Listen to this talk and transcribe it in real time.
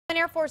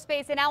Air Force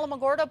Base and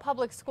Alamogordo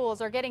Public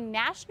Schools are getting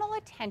national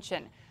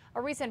attention.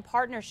 A recent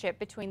partnership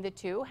between the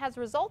two has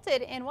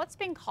resulted in what's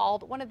being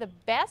called one of the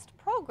best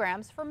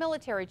programs for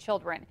military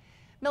children.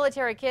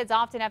 Military kids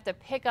often have to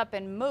pick up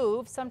and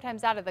move,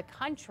 sometimes out of the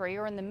country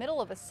or in the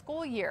middle of a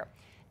school year.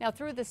 Now,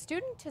 through the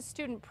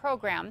student-to-student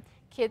program,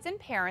 kids and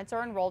parents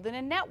are enrolled in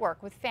a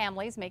network with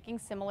families making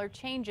similar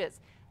changes.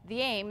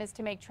 The aim is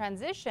to make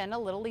transition a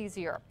little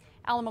easier.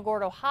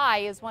 Alamogordo High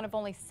is one of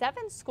only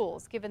 7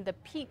 schools given the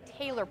Pete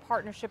Taylor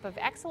Partnership of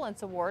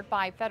Excellence Award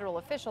by federal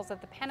officials at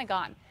the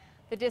Pentagon.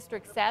 The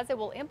district says it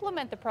will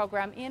implement the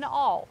program in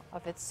all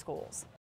of its schools.